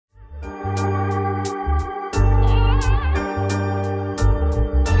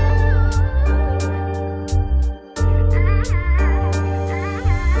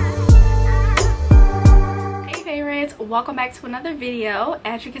welcome back to another video.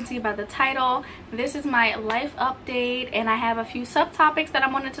 As you can see by the title, this is my life update, and I have a few subtopics that I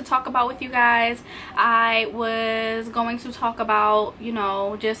wanted to talk about with you guys. I was going to talk about, you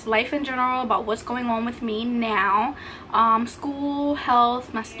know, just life in general, about what's going on with me now, school,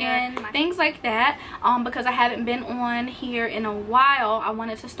 health, my skin, things like that. Because I haven't been on here in a while, I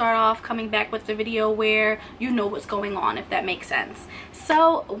wanted to start off coming back with the video where you know what's going on, if that makes sense.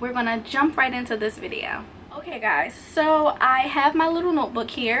 So we're gonna jump right into this video. Okay guys, so I have my little notebook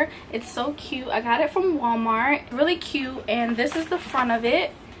here. It's so cute. I got it from Walmart. Really cute, and this is the front of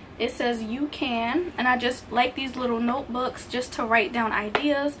it. It says "You Can," and I just like these little notebooks just to write down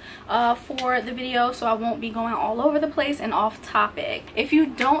ideas for the video, so I won't be going all over the place and off topic. If you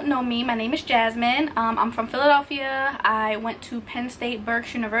don't know me, my name is Jasmine. I'm from Philadelphia. I went to Penn State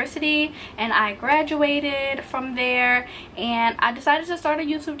Berks University and I graduated from there, and I decided to start a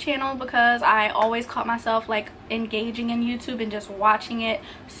YouTube channel because I always caught myself like engaging in YouTube and just watching it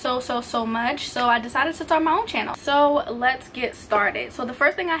so much. So I decided to start my own channel. So let's get started. So the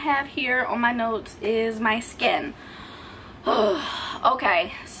first thing I have here on my notes is my skin.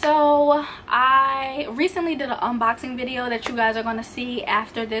 Okay, so I recently did an unboxing video that you guys are going to see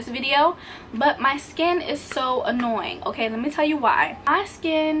after this video, but my skin is so annoying. Okay, let me tell you why. My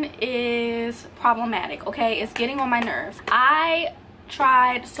skin is problematic. Okay, it's getting on my nerves. I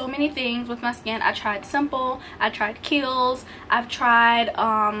tried so many things with my skin. I tried Simple, I tried Kiehl's, I've tried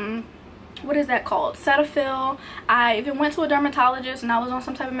what is that called, Cetaphil. I even went to a dermatologist and I was on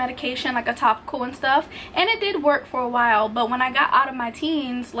some type of medication, like a topical and stuff, and it did work for a while. But when I got out of my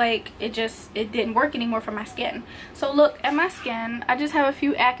teens, like it didn't work anymore for my skin. So look at my skin. I just have a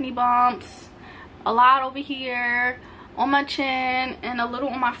few acne bumps, a lot over here on my chin, and a little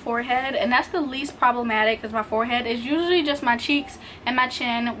on my forehead, and that's the least problematic because my forehead is usually just my cheeks and my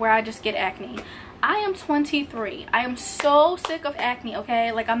chin where I just get acne. I am 23. I am so sick of acne,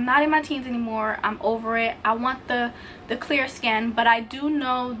 okay? Like, I'm not in my teens anymore. I'm over it. I want the clear skin, but I do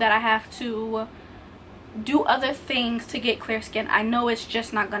know that I have to do other things to get clear skin. I know it's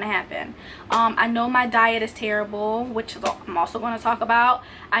just not gonna happen. I know my diet is terrible, which I'm also going to talk about.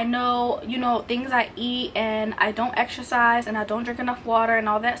 I know, you know, things I eat, and I don't exercise, and I don't drink enough water and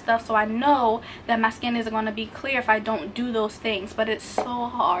all that stuff, so I know that my skin isn't going to be clear if I don't do those things. But it's so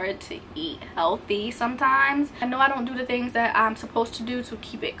hard to eat healthy sometimes. I know I don't do the things that I'm supposed to do to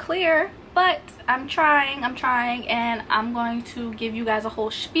keep it clear, but I'm trying, and I'm going to give you guys a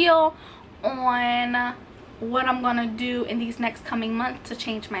whole spiel on what I'm gonna do in these next coming months to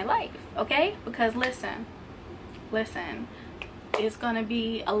change my life, okay? Because listen, it's gonna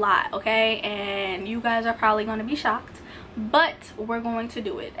be a lot, okay? And you guys are probably gonna be shocked, but we're going to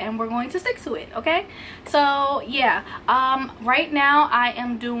do it, and we're going to stick to it, okay? So yeah, right now I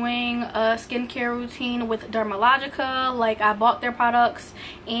am doing a skincare routine with Dermalogica. Like, I bought their products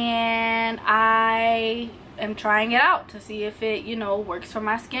and I am trying it out to see if it, you know, works for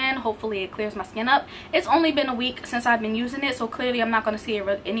my skin. Hopefully it clears my skin up. It's only been a week since I've been using it, so clearly I'm not going to see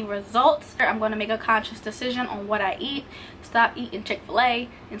any results. I'm going to make a conscious decision on what I eat, stop eating Chick-fil-A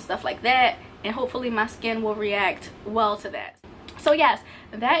and stuff like that, and hopefully my skin will react well to that. So yes,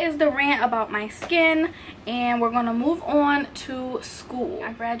 that is the rant about my skin, and we're gonna move on to school.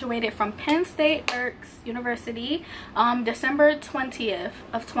 I graduated from Penn State Berks University December 20th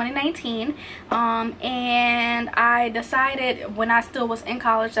of 2019, and I decided when I still was in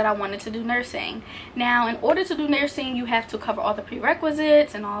college that I wanted to do nursing. Now, in order to do nursing, you have to cover all the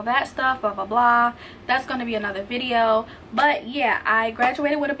prerequisites and all that stuff, blah blah blah. That's gonna be another video. But yeah, I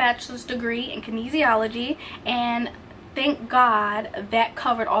graduated with a bachelor's degree in kinesiology, and thank God that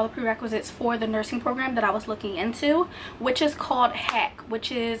covered all the prerequisites for the nursing program that I was looking into, which is called HAC, which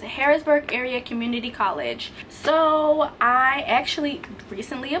is Harrisburg Area Community College. So I actually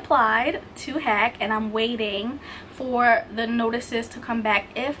recently applied to HAC, and I'm waiting for the notices to come back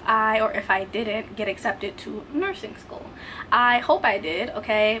if I didn't get accepted to nursing school. I hope I did,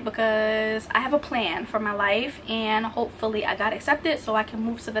 okay, because I have a plan for my life, and hopefully I got accepted so I can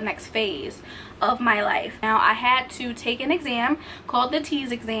move to the next phase of my life. Now, I had to take an exam called the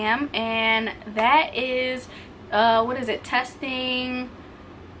TEAS exam, and that is what is it, testing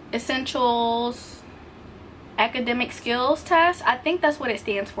essentials academic skills test. I think that's what it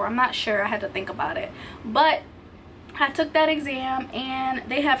stands for. I'm not sure, I had to think about it. But I took that exam, and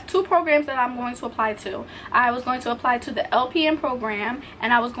they have two programs that I'm going to apply to. I was going to apply to the LPN program,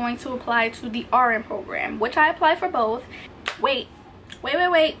 and I was going to apply to the RN program, which I applied for both. Wait,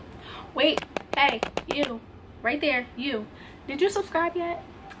 hey, you right there, you, did you subscribe yet?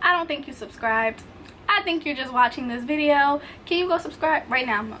 I don't think you subscribed. I think you're just watching this video. Can you go subscribe right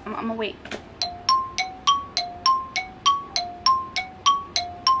now? I'm gonna wait.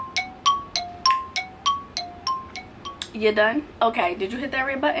 You done? Okay, did you hit that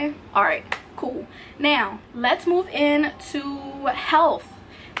red button? All right, cool. Now let's move into health.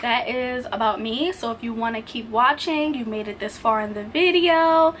 That is about me. So if you want to keep watching, you made it this far in the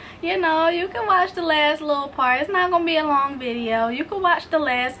video, you know, you can watch the last little part. It's not gonna be a long video. You can watch the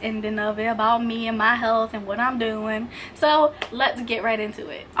last ending of it about me and my health and what I'm doing. So let's get right into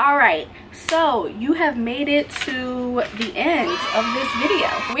it. All right, so you have made it to the end of this video.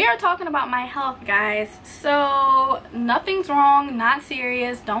 We are talking about my health, guys. So nothing's wrong, not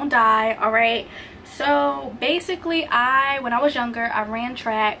serious, don't die. All right, so basically when I was younger, I ran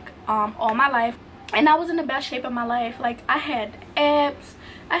track all my life, and I was in the best shape of my life. Like, I had abs,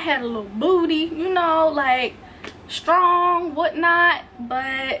 I had a little booty, you know, like strong, whatnot.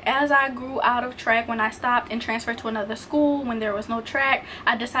 But as I grew out of track, when I stopped and transferred to another school when there was no track,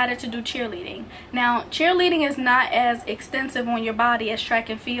 I decided to do cheerleading. Now cheerleading is not as extensive on your body as track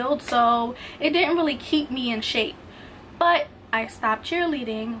and field, so it didn't really keep me in shape. But I stopped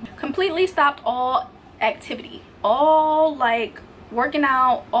cheerleading, completely stopped all activity, all like working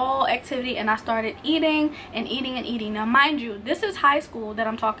out, all activity, and I started eating and eating and eating. Now mind you, this is high school that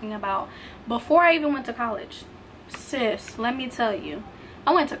I'm talking about, before I even went to college. Sis, let me tell you,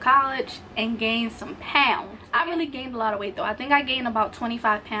 I went to college and gained some pounds. I really gained a lot of weight though. I think I gained about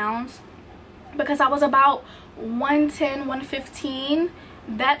 25 pounds because I was about 110, 115.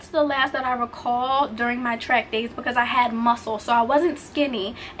 That's the last that I recall during my track days, because I had muscle, so I wasn't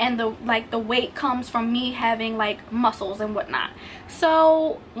skinny, and the weight comes from me having like muscles and whatnot.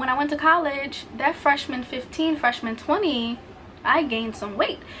 So when I went to college, that freshman 15, freshman 20, I gained some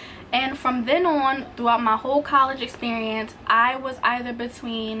weight. And from then on, throughout my whole college experience, I was either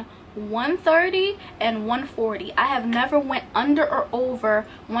between 130 and 140. I have never went under or over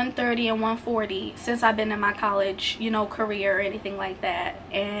 130 and 140 since I've been in my college, you know, career or anything like that.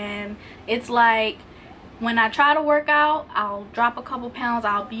 And it's like, when I try to work out, I'll drop a couple pounds.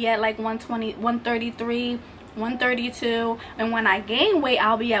 I'll be at like 120, 133, 132, and when I gain weight,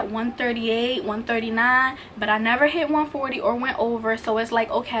 I'll be at 138, 139, but I never hit 140 or went over. So it's like,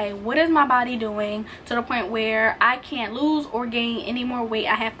 okay, what is my body doing to the point where I can't lose or gain any more weight?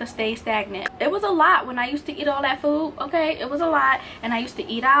 I have to stay stagnant. It was a lot when I used to eat all that food, okay? It was a lot, and I used to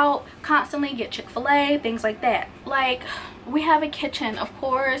eat out constantly, get Chick-fil-A, things like that. Like, we have a kitchen, of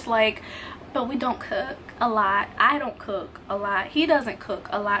course, like, but we don't cook a lot. I don't cook a lot. He doesn't cook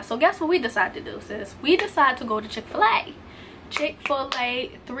a lot. So guess what we decide to do, sis? We decide to go to Chick-fil-A.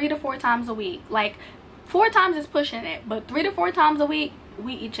 Chick-fil-A 3 to 4 times a week. Like, 4 times is pushing it, but 3 to 4 times a week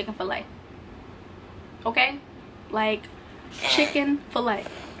we eat chicken fillet. Okay? Like, chicken fillet.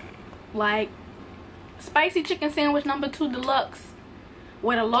 Like, spicy chicken sandwich #2 deluxe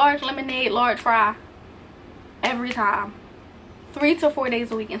with a large lemonade, large fry. Every time. 3 to 4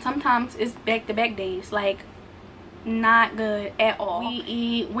 days a week, and sometimes it's back-to-back days. Like, not good at all. We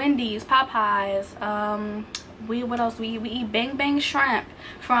eat Wendy's, Popeyes, what else we eat? Bang Bang shrimp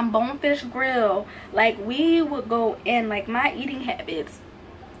from Bonefish Grill. Like, we would go in, like, my eating habits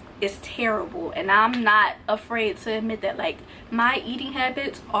is terrible, and I'm not afraid to admit that. Like, my eating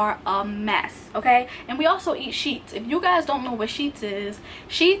habits are a mess, okay? And we also eat Sheets. If you guys don't know what Sheets is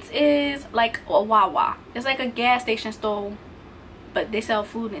like a Wawa. It's like a gas station store, but they sell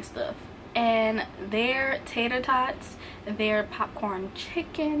food and stuff. And their tater tots, their popcorn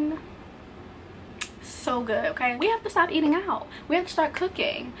chicken, so good, okay? We have to stop eating out. We have to start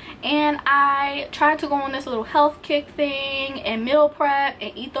cooking. And I tried to go on this little health kick thing and meal prep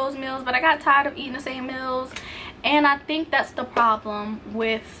and eat those meals, but I got tired of eating the same meals. And I think that's the problem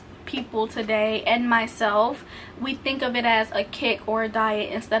with people today, and myself. We think of it as a kick or a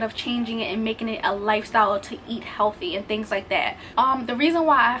diet instead of changing it and making it a lifestyle to eat healthy and things like that. The reason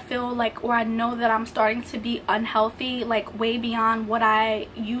why I feel like, or I know that I'm starting to be unhealthy, like way beyond what I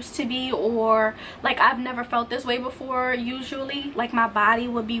used to be, or like I've never felt this way before. Usually, like, my body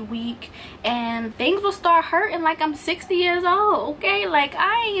would be weak and things will start hurting like I'm 60 years old, okay? Like,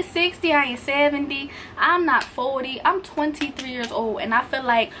 I ain't 60, I ain't 70, I'm not 40, I'm 23 years old, and I feel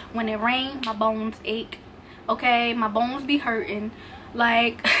like when it rains, my bones ache, okay? My bones be hurting,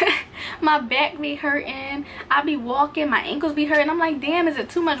 like my back be hurting, I be walking, my ankles be hurting. I'm like, damn, is it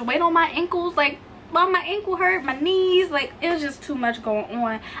too much weight on my ankles? Like, well, my ankle hurt, my knees, like, it was just too much going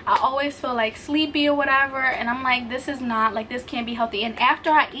on. I always feel like sleepy or whatever, and I'm like, this is not, like, this can't be healthy. And after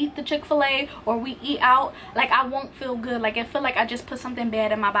I eat the Chick-fil-A or we eat out, like, I won't feel good. Like, I feel like I just put something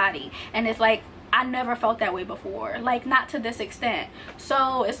bad in my body, and it's like, I never felt that way before, like, not to this extent.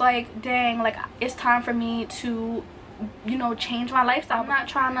 So it's like, dang, like, it's time for me to, you know, change my lifestyle. I'm not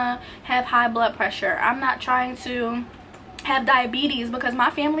trying to have high blood pressure. I'm not trying to have diabetes, because my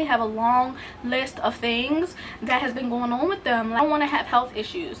family have a long list of things that has been going on with them. I don't want to have health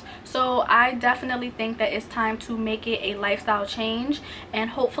issues, so I definitely think that it's time to make it a lifestyle change, and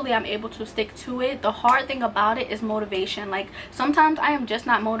hopefully I'm able to stick to it. The hard thing about it is motivation. Like, sometimes I am just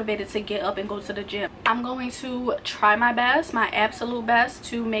not motivated to get up and go to the gym. I'm going to try my best, my absolute best,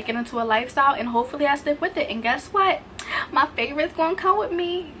 to make it into a lifestyle, and hopefully I stick with it. And guess what, my favorite's gonna come with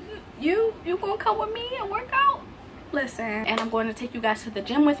me. You gonna come with me and work out? Listen, and I'm going to take you guys to the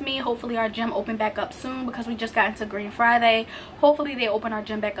gym with me. Hopefully our gym open back up soon, because we just got into Green Friday. Hopefully they open our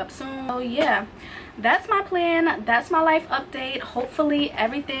gym back up soon. So yeah, that's my plan, that's my life update. Hopefully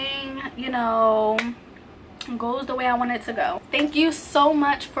everything, you know, goes the way I want it to go. Thank you so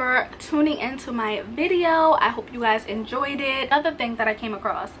much for tuning into my video. I hope you guys enjoyed it. Another thing that I came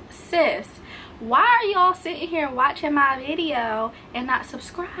across, sis, why are y'all sitting here watching my video and not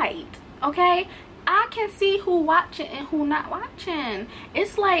subscribed? Okay, I can see who watching and who not watching.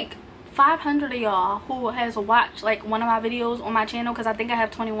 It's like 500 of y'all who has watched like one of my videos on my channel, because I think I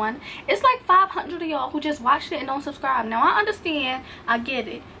have 21. It's like 500 of y'all who just watched it and don't subscribe. Now I understand, I get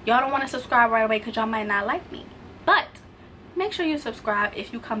it, y'all don't want to subscribe right away because y'all might not like me, but make sure you subscribe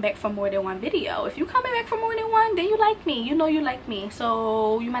if you come back for more than one video. If you coming back for more than one, then you like me, you know you like me,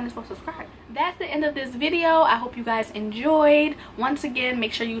 so you might as well subscribe. That's the end of this video. I hope you guys enjoyed. Once again,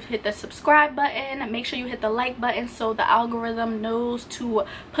 make sure you hit the subscribe button, make sure you hit the like button so the algorithm knows to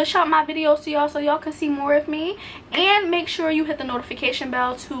push out my videos to y'all, so y'all can see more of me, and make sure you hit the notification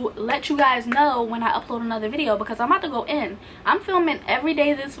bell to let you guys know when I upload another video, because I'm about to go in. I'm filming every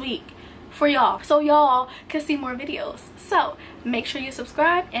day this week for y'all, so y'all can see more videos. So make sure you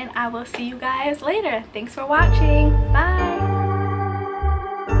subscribe, and I will see you guys later. Thanks for watching. Bye.